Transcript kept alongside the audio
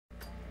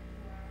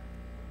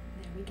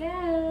we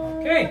go.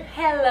 Okay.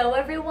 Hello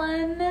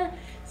everyone.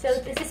 So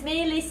this is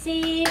me,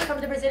 Lissy,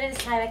 from the Brazilian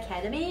Style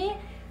Academy,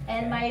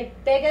 and my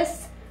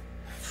biggest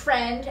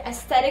friend,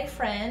 aesthetic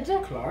friend,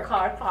 Clark,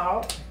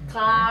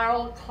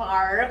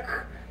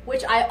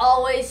 which I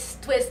always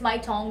twist my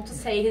tongue to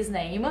say his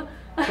name.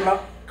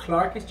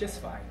 Clark is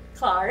just fine.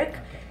 Clark. Okay.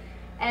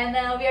 And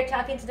we are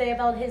talking today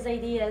about his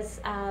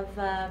ideas of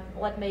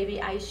what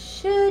maybe I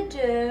should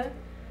do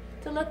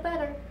to look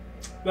better.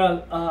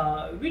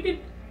 Well, we did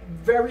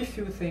very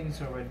few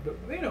things already, but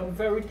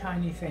very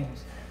tiny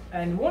things.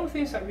 And one of the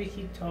things that we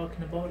keep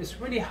talking about is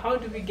really how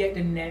do we get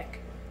the neck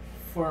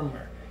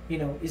firmer?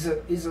 Is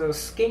a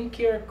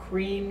skincare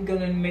cream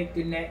gonna make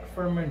the neck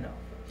firmer?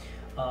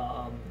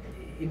 No.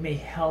 It may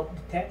help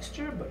the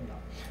texture, but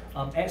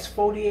no.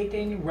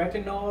 Exfoliating,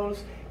 retinols,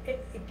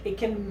 it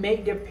can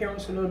make the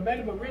appearance a little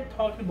better, but we're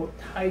talking about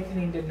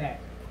tightening the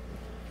neck.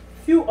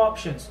 Few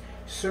options.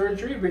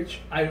 Surgery, which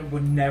I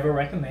would never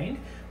recommend.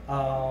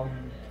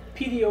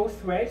 PDO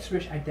threads,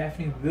 which I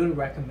definitely will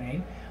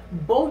recommend.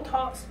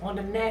 Botox on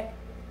the neck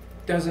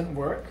doesn't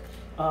work.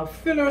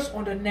 Fillers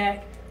on the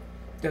neck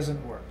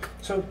doesn't work.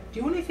 So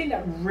the only thing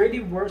that really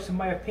works, in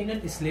my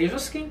opinion, is laser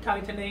skin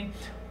tightening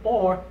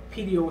or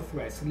PDO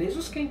threads.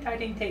 Laser skin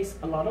tightening takes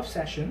a lot of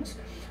sessions.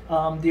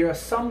 There are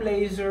some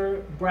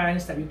laser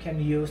brands that you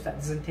can use that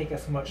doesn't take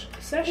as much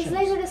sessions. Is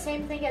laser the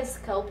same thing as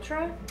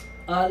Sculptra?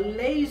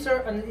 Laser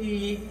and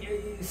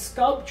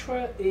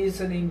Sculptra is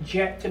an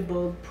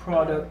injectable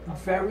product,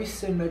 very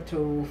similar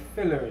to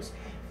fillers.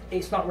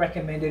 It's not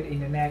recommended in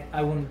the neck.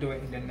 I wouldn't do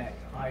it in the neck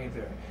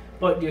either.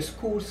 But there's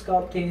Cool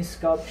Sculpting,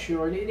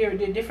 Sculpture. There are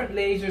different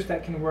lasers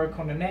that can work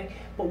on the neck.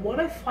 But what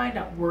I find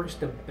that works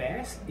the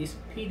best is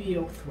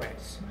PDO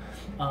threads.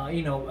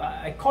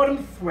 I call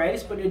them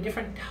threads, but there are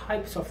different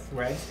types of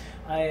threads.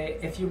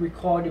 If you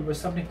recall, there was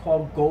something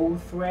called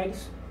gold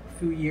threads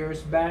few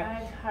years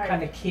back,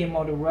 kind of came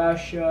out of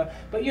Russia,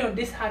 but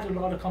this had a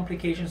lot of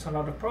complications, a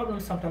lot of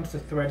problems. Sometimes the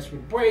threads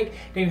would break,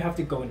 then you have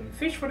to go in and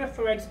fish for the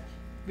threads.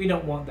 We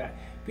don't want that.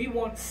 We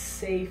want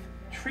safe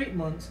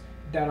treatments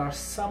that are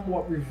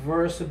somewhat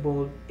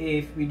reversible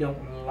if we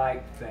don't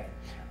like them.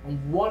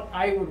 And what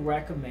I would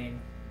recommend,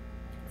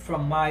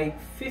 from my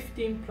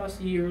 15 plus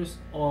years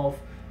of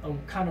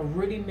kind of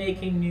really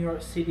making New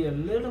York City a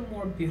little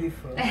more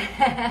beautiful,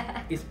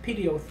 is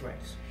PDO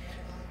threads.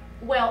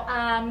 Well,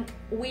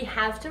 we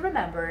have to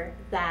remember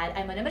that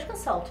I'm an image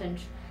consultant,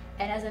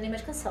 and as an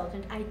image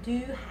consultant, I do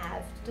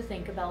have to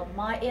think about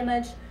my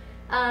image,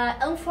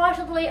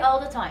 unfortunately, all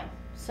the time.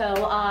 So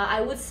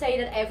I would say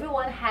that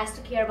everyone has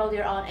to care about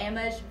their own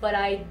image, but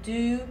I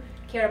do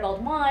care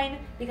about mine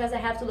because I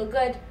have to look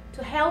good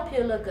to help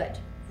you look good,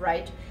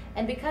 right?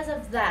 And because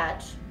of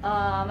that,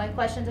 my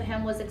question to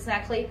him was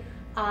exactly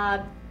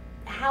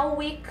how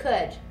we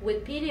could,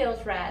 with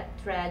PDO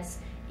threads,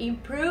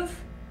 improve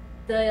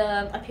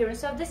the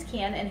appearance of the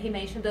skin, and he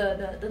mentioned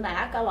the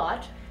neck a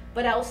lot,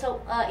 but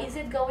also is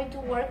it going to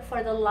work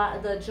for the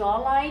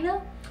jawline?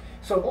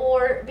 So,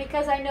 or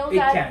because I know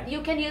that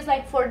you can use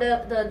like for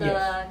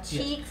the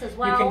cheeks as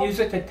well. You can use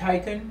it to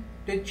tighten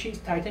the cheeks,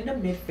 tighten the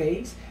mid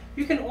face.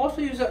 You can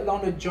also use it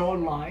along the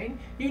jawline.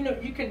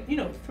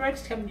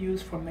 Threads can be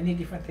used for many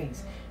different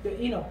things.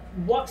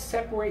 What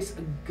separates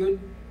a good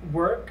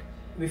work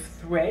with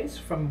threads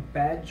from a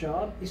bad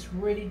job is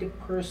really the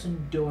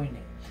person doing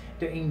it.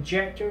 The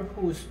injector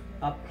who's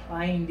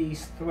applying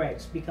these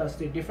threads, because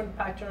there are different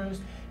patterns,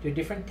 there are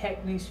different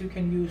techniques you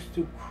can use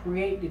to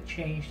create the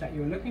change that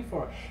you're looking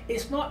for.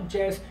 It's not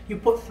just you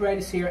put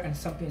threads here and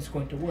something is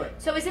going to work.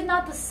 So is it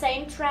not the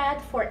same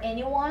thread for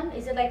anyone?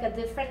 Is it like a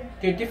different?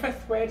 There are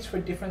different threads for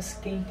different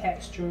skin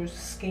textures,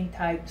 skin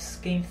types,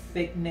 skin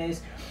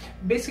thickness.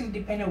 Basically,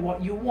 depending on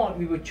what you want,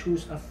 we would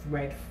choose a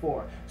thread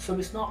for. So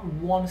it's not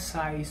one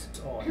size fits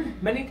all.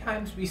 Many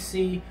times we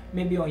see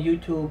maybe on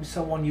YouTube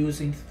someone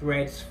using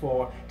threads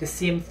for the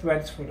same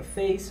threads for the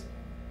face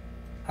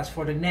as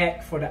for the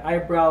neck, for the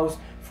eyebrows,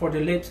 for the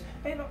lips.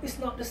 It's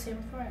not the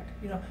same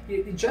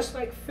thread. Just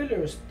like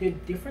fillers, there are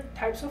different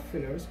types of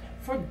fillers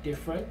for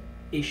different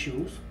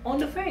issues on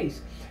the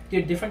face.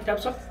 There are different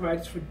types of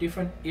threads for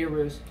different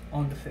areas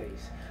on the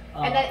face.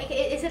 And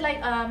is it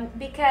like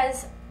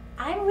because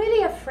I'm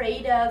really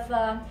afraid of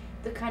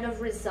the kind of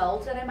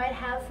results that I might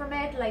have from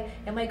it. Like,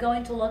 am I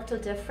going to look too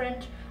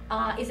different?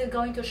 Is it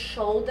going to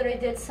show that I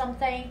did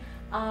something?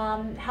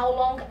 How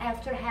long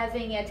after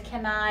having it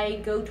can I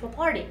go to a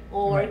party?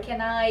 Or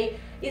can I,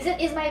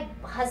 is my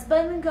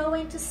husband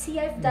going to see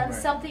I've done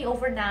something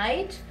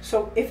overnight?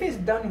 So if it's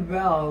done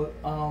well,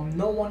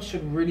 no one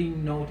should really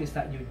notice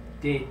that you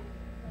did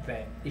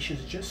that. It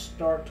should just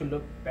start to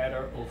look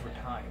better over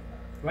time,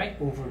 right?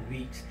 Over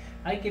weeks.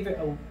 I give it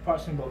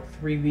approximately about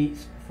 3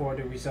 weeks for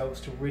the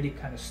results to really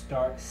kind of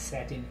start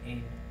setting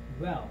in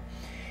well.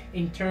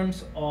 In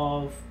terms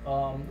of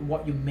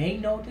what you may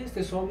notice,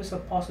 there's always a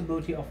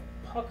possibility of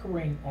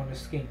puckering on the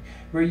skin,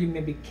 where you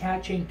may be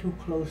catching too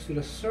close to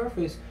the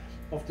surface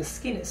of the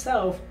skin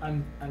itself,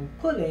 I'm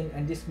pulling,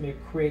 and this may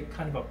create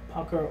kind of a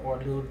pucker or a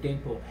little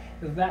dimple.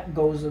 If that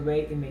goes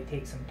away, it may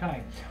take some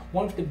time.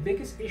 One of the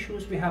biggest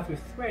issues we have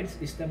with threads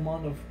is the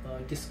amount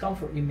of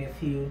discomfort you may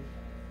feel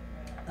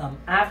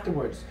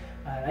afterwards.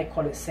 I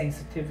call it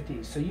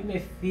sensitivity. So you may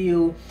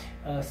feel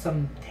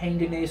some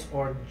tenderness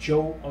or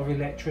jolt of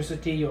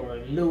electricity or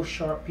a little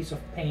sharp piece of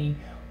pain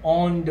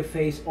on the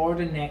face or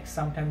the neck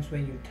sometimes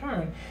when you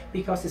turn,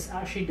 because it's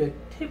actually the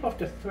tip of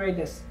the thread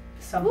that's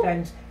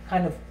sometimes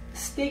kind of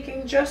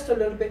sticking just a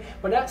little bit,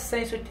 but that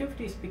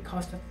sensitivity is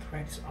because the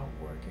threads are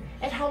working.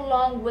 And how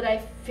long would I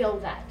feel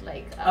that?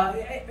 Like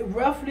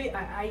roughly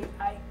I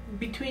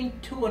between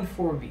 2 and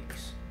 4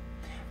 weeks.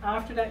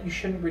 After that, you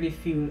shouldn't really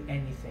feel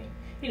anything.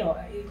 You know,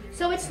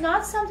 so it's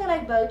not something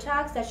like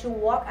Botox that you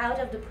walk out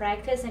of the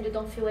practice and you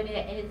don't feel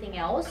anything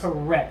else?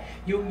 Correct.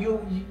 You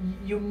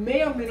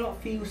may or may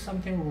not feel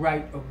something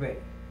right away.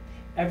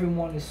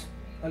 Everyone is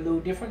a little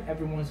different.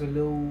 Everyone's a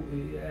little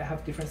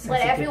have different sensitivities.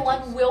 But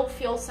everyone will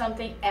feel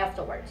something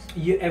afterwards.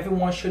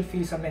 Everyone should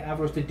feel something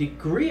afterwards. The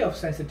degree of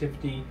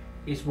sensitivity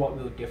is what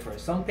will differ.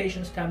 Some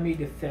patients tell me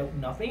they felt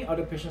nothing.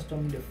 Other patients tell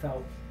me they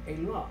felt a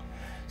lot.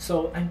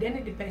 So, and then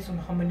it depends on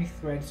how many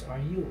threads are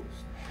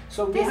used.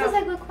 So this is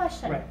a good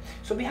question. Right.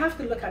 So we have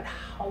to look at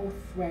how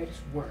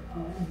threads work.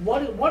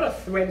 What are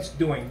threads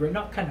doing? We're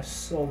not kind of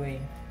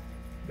sewing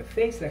the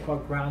face like our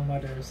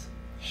grandmothers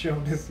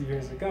showed us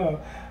years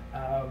ago.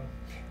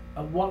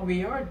 What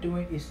we are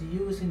doing is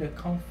using the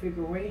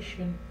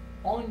configuration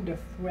on the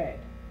thread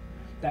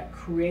that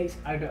creates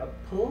either a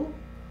pull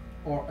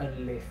or a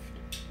lift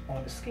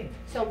on the skin.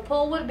 So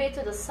pull would be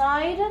to the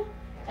side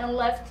and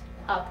lift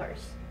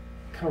uppers.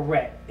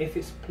 Correct, if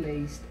it's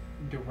placed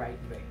the right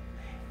way.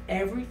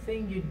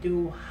 Everything you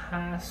do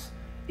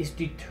is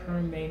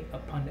determined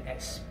upon the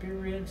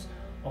experience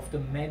of the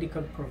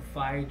medical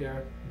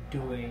provider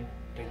doing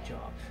the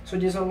job. So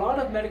there's a lot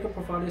of medical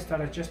providers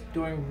that are just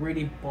doing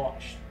really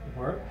botched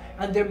work,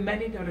 and there are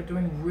many that are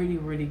doing really,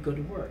 really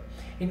good work.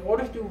 In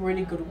order to do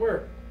really good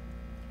work,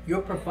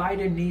 your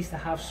provider needs to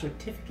have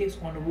certificates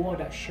on the wall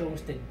that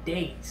shows the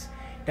dates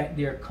that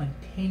they're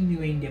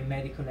continuing their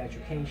medical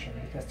education,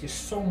 because there's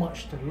so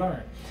much to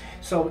learn.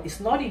 So it's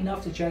not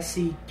enough to just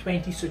see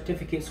 20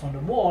 certificates on the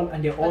wall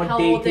and they're all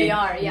dated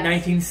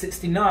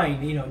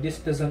 1969. You know, this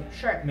doesn't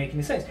make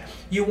any sense.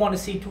 You want to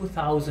see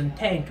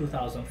 2010,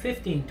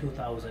 2015,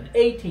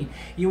 2018.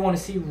 You want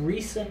to see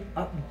recent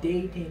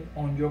updating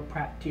on your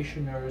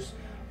practitioner's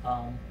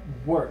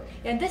work.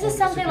 And this is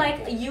something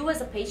like you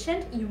as a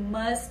patient, you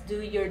must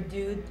do your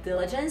due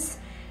diligence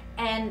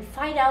and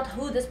find out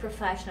who this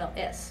professional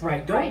is.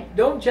 Right.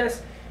 Don't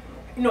just,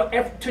 you know,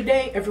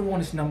 today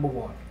everyone is number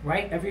one,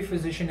 right? Every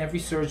physician, every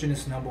surgeon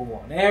is number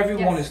one.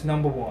 Everyone is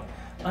number one.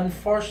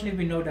 Unfortunately,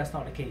 we know that's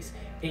not the case.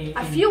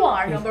 A few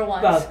are number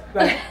ones.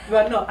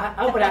 But no,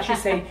 I would actually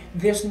say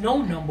there's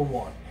no number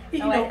one. You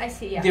know, I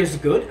see, yeah. There's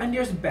good and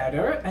there's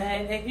better,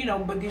 and you know,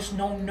 but there's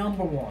no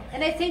number one.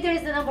 And I think there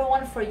is the number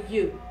one for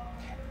you.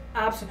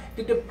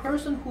 Absolutely. The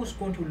person who's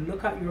going to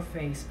look at your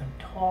face and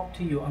talk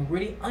to you and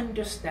really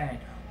understand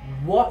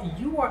what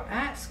you are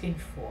asking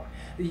for,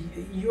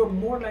 you're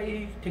more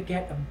likely to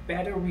get a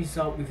better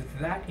result with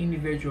that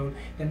individual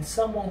than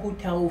someone who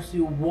tells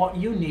you what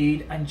you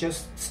need and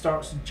just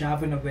starts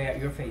jabbing away at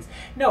your face.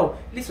 No,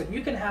 listen,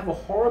 you can have a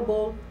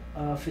horrible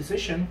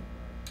physician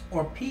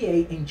or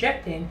PA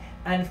injecting,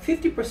 and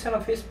 50%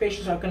 of his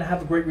patients are going to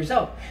have a great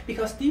result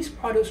because these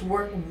products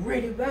work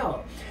really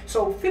well.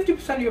 So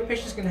 50% of your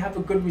patients can have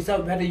a good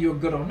result whether you're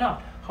good or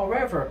not.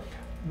 However,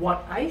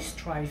 what I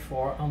strive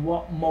for and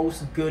what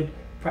most good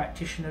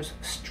practitioners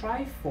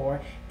strive for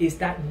is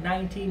that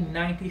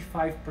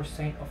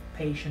 90-95% of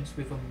patients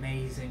with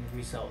amazing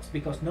results,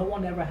 because no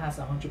one ever has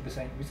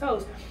 100%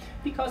 results,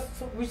 because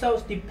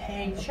results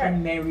depend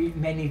on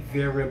many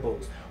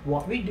variables.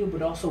 What we do,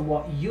 but also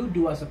what you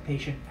do as a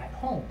patient at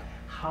home,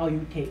 how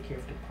you take care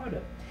of the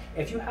product.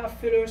 If you have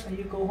fillers and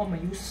you go home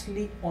and you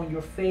sleep on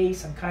your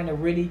face and kind of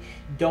really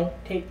don't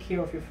take care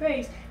of your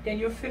face, then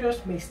your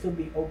fillers may still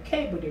be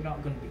okay, but they're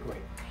not going to be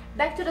great.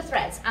 Back to the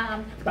threads.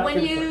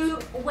 When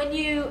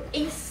you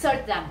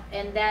insert them,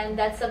 and then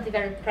that's something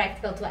very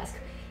practical to ask.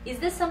 Is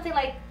this something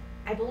like,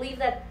 I believe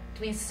that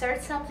to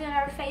insert something on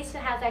our face, you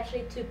have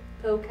actually to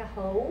poke a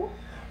hole.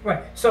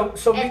 Right.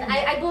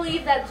 I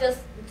believe that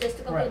just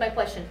to conclude my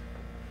question.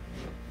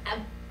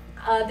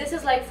 This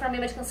is like from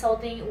image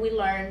consulting, we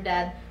learned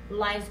that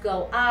lines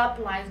go up,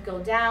 lines go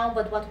down,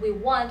 but what we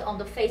want on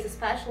the face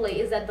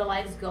especially is that the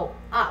lines go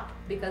up,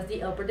 because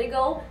the upper they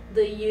go,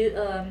 the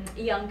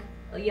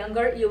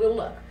younger you will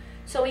look.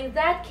 So in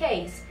that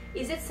case,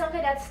 is it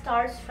something that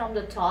starts from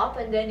the top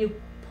and then you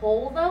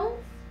pull them?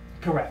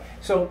 Correct.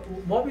 So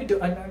what we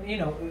do, and you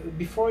know,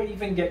 before I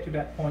even get to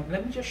that point,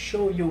 let me just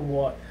show you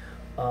what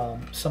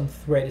some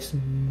threads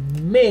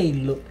may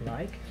look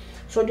like.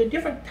 So there are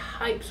different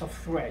types of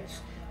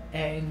threads,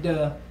 and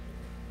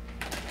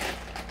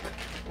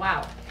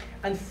wow.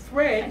 And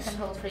threads. I can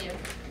hold for you.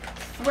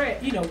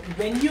 Thread, you know,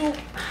 when you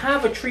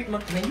have a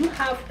treatment, when you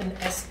have an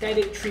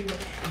aesthetic treatment,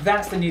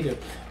 that's the needle.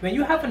 When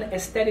you have an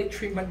aesthetic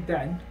treatment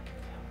done,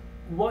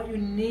 what you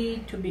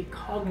need to be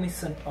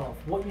cognizant of,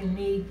 what you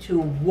need to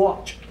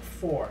watch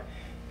for,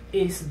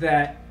 is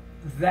that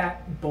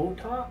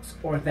Botox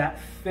or that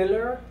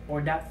filler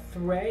or that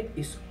thread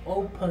is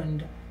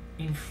opened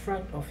in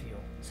front of you.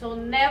 So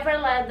never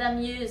let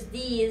them use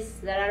these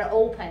that are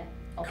open.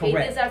 Okay,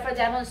 Correct. these are for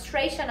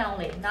demonstration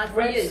only, not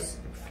for use.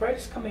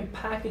 Threads come in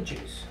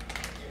packages.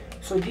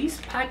 So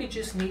these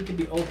packages need to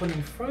be open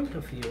in front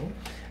of you.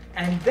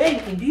 And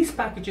then in these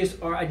packages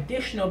are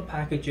additional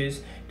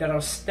packages that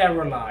are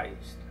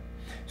sterilized.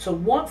 So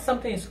once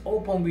something is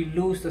open, we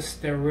lose the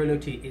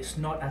sterility. It's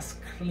not as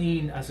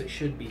clean as it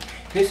should be.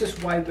 This is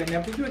why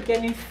whenever you're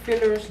getting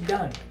fillers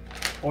done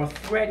or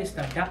thread is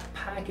done, that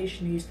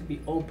package needs to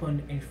be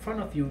opened in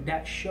front of you.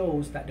 That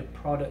shows that the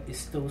product is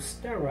still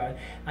sterile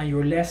and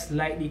you're less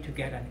likely to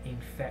get an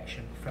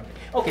infection from it.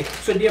 Okay,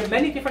 so there are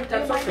many different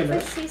types of fillers. Do you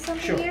mind if I see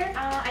something Sure. here?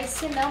 I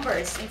see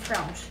numbers in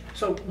front.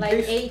 So Like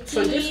this, 18,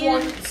 so this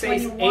one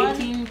says 21.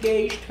 18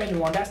 gauge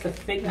 21. That's the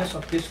thickness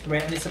of this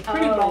thread, and it's a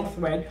pretty long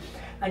thread,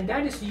 and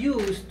that is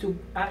used to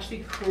actually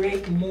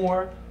create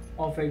more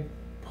of a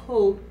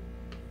pull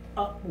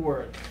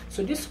upward.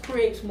 So this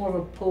creates more of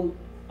a pull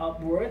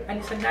upward, and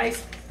it's a nice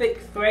thick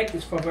thread.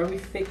 It's for very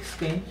thick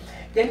skin.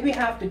 Then we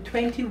have the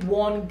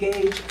 21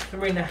 gauge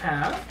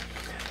 3.5.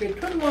 The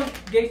 21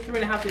 gauge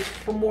 3.5 is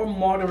for more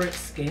moderate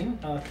skin,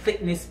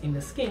 thickness in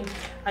the skin,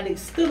 and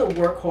it's still a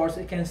workhorse.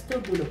 It can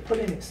still do the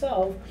pulling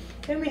itself.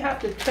 Then we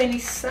have the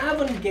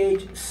 27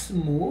 gauge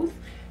smooth,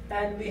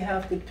 and we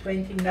have the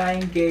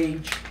 29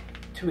 gauge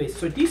twist.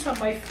 So these are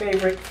my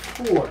favorite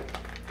four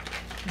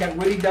that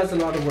really does a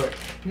lot of work.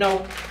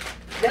 Now,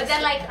 but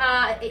then, like,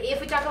 if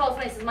we talk about,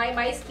 for instance,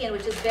 my skin,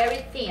 which is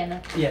very thin.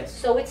 yes.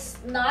 So it's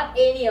not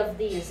any of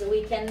these.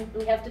 We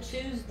have to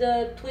choose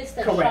the twist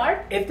and Correct.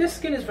 sharp. If the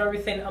skin is very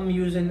thin, I'm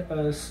using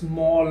a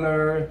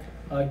smaller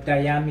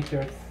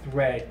diameter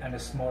thread and a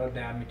smaller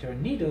diameter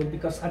needle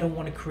because I don't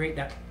want to create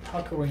that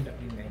puckering that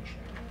we mentioned.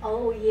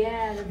 Oh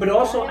yeah. But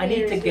also I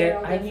need to diameters get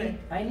are all different.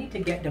 I need to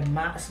get the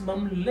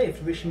maximum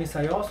lift, which means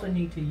I also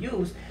need to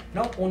use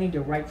not only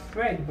the right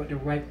thread but the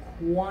right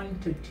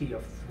quantity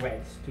of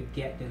threads to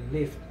get the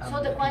lift.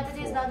 So the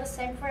quantity is not the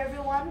same for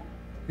everyone?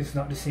 It's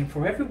not the same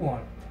for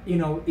everyone. You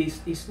know, it's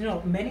you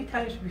know, many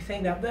times we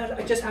think that, well,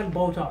 I just had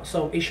Botox,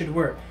 so it should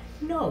work.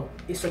 No,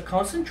 it's the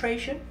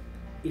concentration,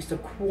 it's the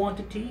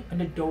quantity and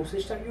the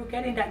dosage that you're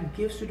getting that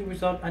gives you the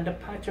result, and the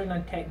pattern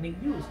and technique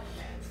used.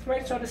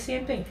 Threads are the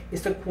same thing.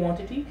 It's the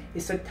quantity,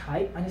 it's the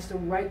type, and it's the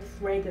right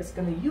thread that's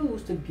going to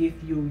use to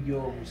give you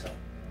your result.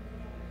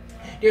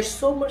 There's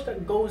so much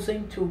that goes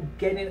into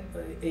getting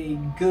a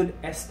good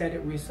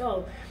aesthetic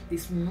result.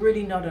 It's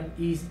really not an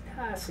easy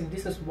task, and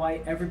this is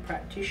why every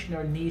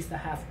practitioner needs to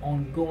have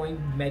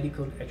ongoing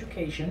medical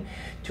education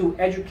to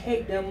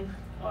educate them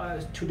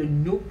to the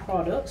new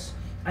products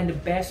and the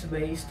best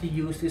ways to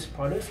use these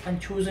products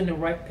and choosing the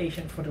right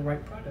patient for the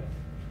right product.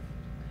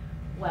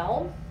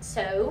 Well,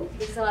 so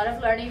it's a lot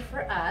of learning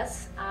for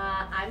us.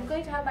 I'm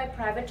going to have my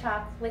private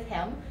talk with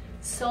him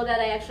so that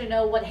I actually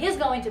know what he's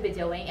going to be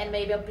doing, and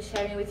maybe I'll be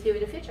sharing with you in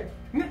the future.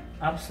 Yeah,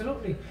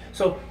 absolutely.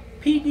 So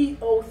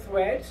PDO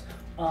threads,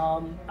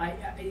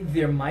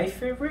 they're my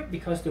favorite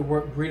because they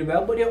work really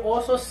well, but they're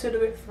also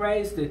silhouette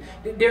threads.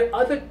 There are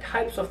other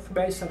types of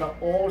threads that are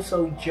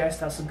also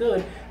just as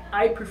good.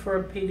 I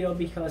prefer PDO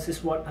because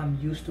it's what I'm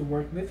used to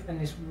work with, and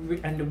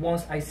and the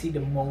ones I see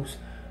the most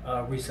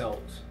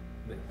results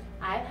with.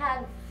 I've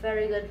had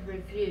very good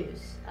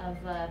reviews of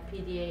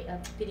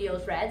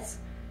PDO threads,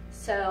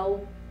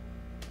 so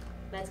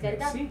let's get it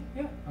done. See,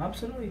 yeah,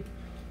 absolutely.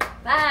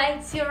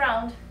 Bye, see you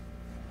around.